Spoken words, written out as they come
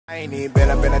I ain't even been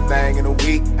up in a thing in a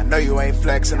week. I know you ain't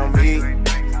flexing on me.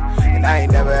 And I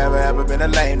ain't never ever been a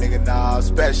lame nigga, nah,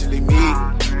 especially me.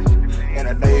 And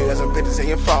I know you got some pictures in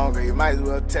your phone, girl, you might as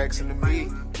well text them to me.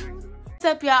 What's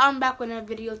up, y'all? I'm back with another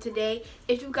video today.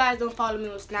 If you guys don't follow me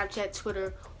on Snapchat,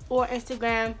 Twitter, or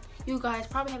Instagram, you guys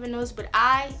probably haven't noticed, but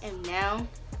I am now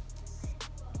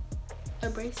a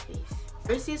brace face.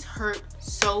 Braces hurt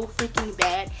so freaking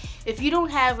bad. If you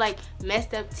don't have like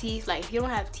messed up teeth, like if you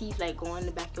don't have teeth like going in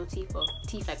the back of your teeth or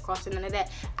teeth like crossing, none of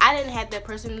that. I didn't have that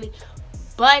personally,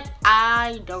 but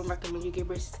I don't recommend you get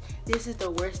braces. This is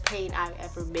the worst pain I've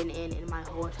ever been in my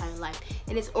whole entire life,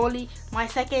 and it's only my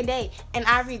second day, and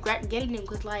I regret getting them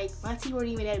because like my teeth weren't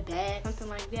even that bad, something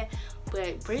like that.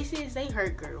 But braces, they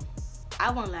hurt, girl. I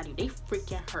won't lie to you, they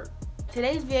freaking hurt.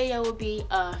 Today's video will be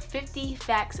 50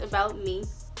 facts about me.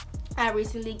 I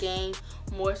recently gained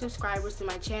more subscribers to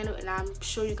my channel, and I'm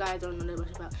sure you guys don't know that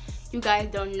much about. You guys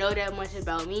don't know that much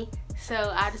about me,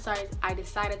 so I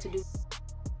decided to do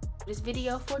this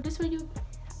video for this video.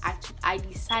 I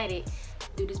decided to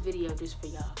do this video just for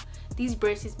y'all. These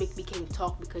braces make me can't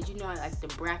talk because you know I like the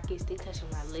brackets, they touching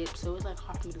my lips, so it's like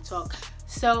hard for me to talk.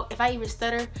 So if I even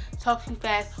stutter, talk too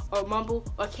fast, or mumble,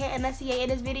 or can't enunciate in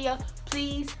this video,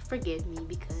 please forgive me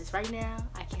because right now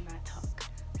I cannot talk.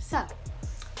 So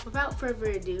without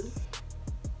further ado,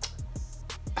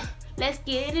 let's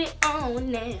get it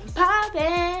on and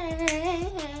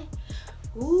poppin'.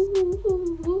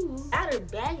 Ooh, out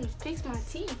of bag and fix my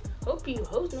teeth. Hope you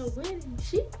hoes know where and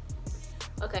shit.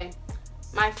 Okay,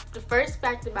 the first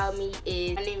fact about me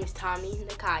is my name is Tommy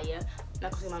Nakaya. I'm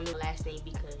not gonna say my middle last name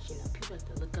because you know people have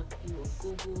to look up you on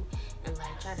Google and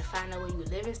like try to find out where you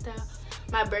live and stuff.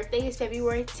 My birthday is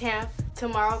February 10th.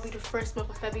 Tomorrow will be the first month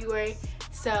of February.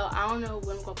 So I don't know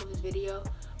when I'm gonna post this video,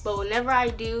 but whenever I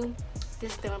do,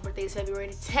 this is my birthday is February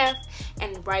 10th,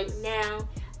 and right now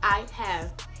I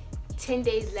have 10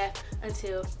 days left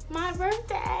until my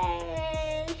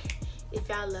birthday. If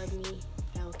y'all love me,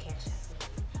 y'all will cash out me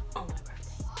on my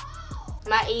birthday.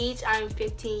 My age, I'm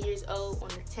 15 years old. On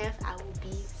the 10th, I will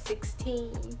be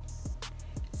 16.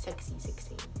 Sexy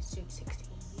 16, sweet 16,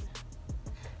 you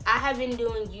know. I have been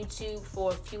doing YouTube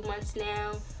for a few months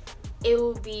now. It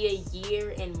will be a year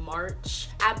in March.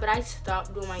 But I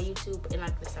stopped doing my YouTube in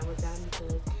like the summertime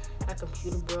because my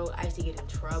computer broke. I used to get in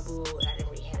trouble and I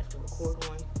didn't really have to record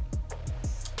one.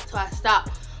 So I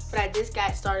stopped, but I just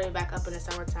got started back up in the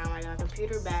summertime. I got my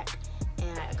computer back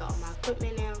and I got all my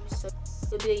equipment now. So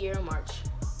it'll be a year in March.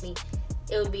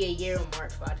 It'll be a year in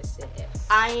March, but I just said that.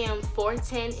 I am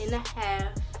 4'10" and a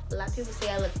half. A lot of people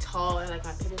say I look tall and like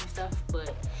my pictures and stuff,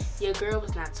 but your girl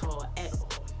was not tall at all.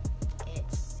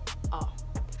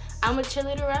 I'm a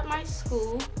cheerleader at my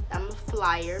school. I'm a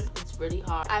flyer. It's really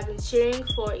hard. I've been cheering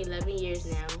for 11 years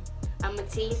now. I'm a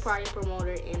teen party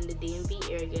promoter in the DMV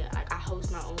area. Like I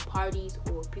host my own parties,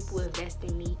 or people invest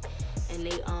in me and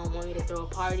they want me to throw a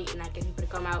party and I get people to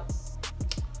come out.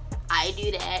 I do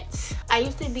that. I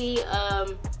used to be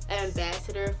an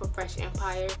ambassador for Fresh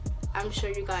Empire. I'm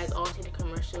sure you guys all see the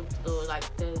commercial,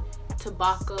 like the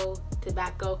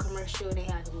tobacco commercial. They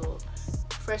have a little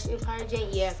Fresh Empire Jane.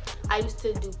 Yeah, I used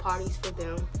to do parties for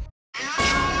them.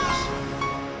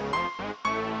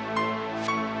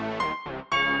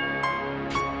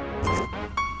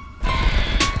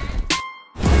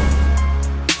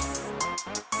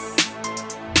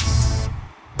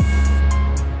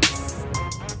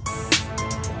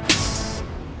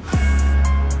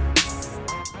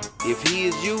 If he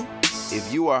is you,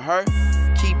 if you are her,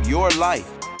 keep your life,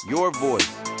 your voice,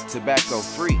 tobacco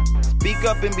free. Speak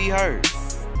up and be heard.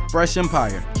 Fresh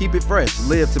Empire. Keep it fresh.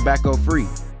 Live tobacco free.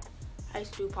 I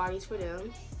used to do parties for them.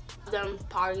 I've done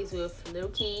parties with Lil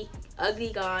Key,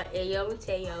 Ugly God, Ayo and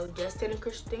Tayo, Justin and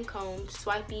Kristen Combs,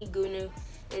 Swipey, Gunu,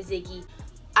 and Ziggy.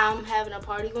 I'm having a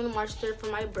party on March 3rd for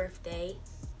my birthday.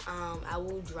 I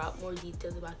will drop more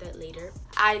details about that later.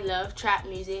 I love trap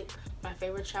music. My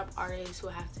favorite trap artist will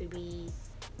have to be,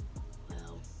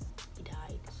 well, he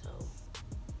died, so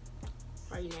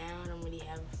right now I don't really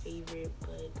have a favorite,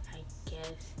 but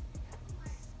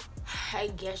I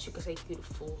guess you could say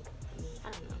Beautiful. I mean,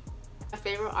 I don't know. My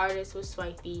favorite artist was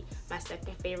Swipey. My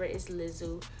second favorite is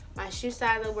Lizzo. My shoe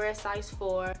size, I wear a size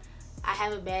 4. I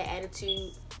have a bad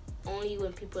attitude only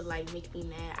when people like make me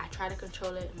mad. I try to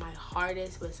control it my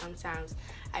hardest, but sometimes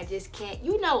I just can't.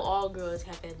 You know, all girls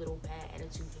have that little bad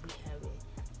attitude that we have.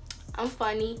 I'm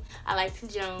funny. I like to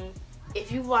joke.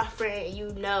 If you my friend, you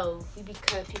know we be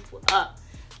cutting people up.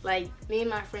 Like me and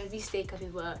my friends, we stay cutting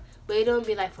people up, but it don't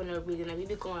be like for no reason. Like we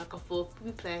be going like a full,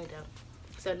 we be playing them.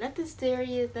 So nothing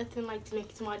serious, nothing like to make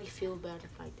somebody feel bad, nothing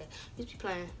like that. Just be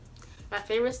playing. My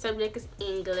favorite subject is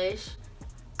English.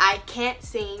 I can't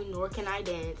sing, nor can I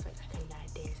dance. Like, I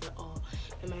cannot dance at all.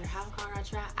 No matter how hard I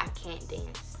try, I can't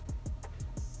dance.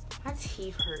 My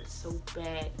teeth hurt so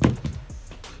bad. I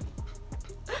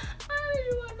don't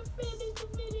even want to finish the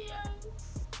video.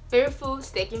 Favorite food,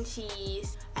 steak and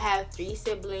cheese. I have 3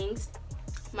 siblings.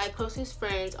 My closest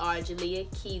friends are Jalea,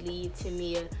 Keely,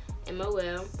 Tamia, and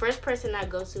Moel. First person I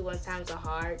go to when times are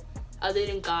hard, other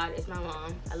than God, is my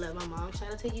mom. I love my mom.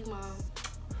 Shout out to you, Mom.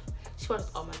 She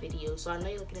watches all my videos, so I know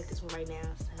you're looking at this one right now.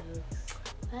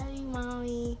 So, love you,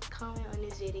 Mommy. Comment on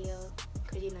this video,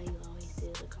 because you know you always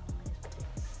do. Comment on this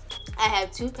video. I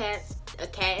have 2 pets, a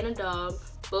cat and a dog,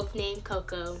 both named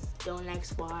Coco. Don't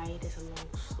ask why, that's a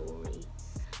long story.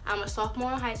 I'm a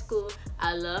sophomore in high school.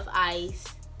 I love ice.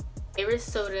 Favorite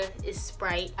soda is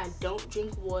Sprite. I don't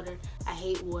drink water. I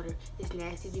hate water. It's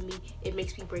nasty to me. It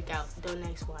makes me break out. Don't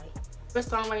ask why. First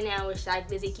song right now is Shy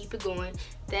Glizzy, Keep It Going.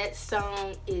 That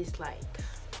song is like,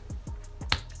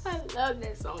 I love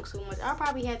that song so much. I'll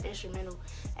probably have the instrumental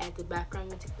at the background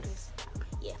music for this.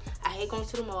 Yeah. I hate going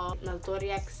to the mall. My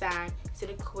zodiac sign is an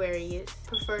Aquarius.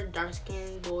 Prefer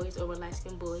dark-skinned boys over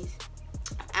light-skinned boys.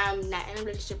 I'm not in a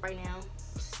relationship right now,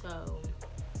 so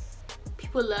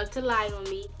people love to lie on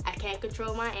me. I can't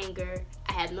control my anger.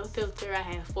 I have no filter. I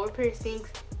have 4 piercings,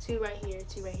 2 right here,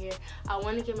 2 right here. I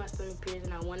want to get my stomach pierced,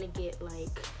 and I want to get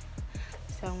like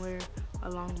somewhere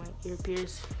along my ear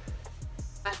pierced.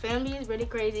 My family is really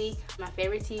crazy. My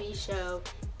favorite TV show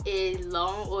is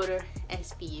Law & Order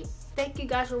SVU. Thank you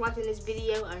guys for watching this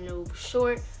video. I know it was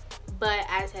short, but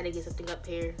I just had to get something up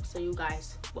here so you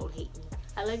guys won't hate me.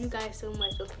 I love you guys so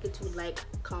much. Don't forget to like,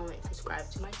 comment, subscribe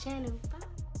to my channel. Bye.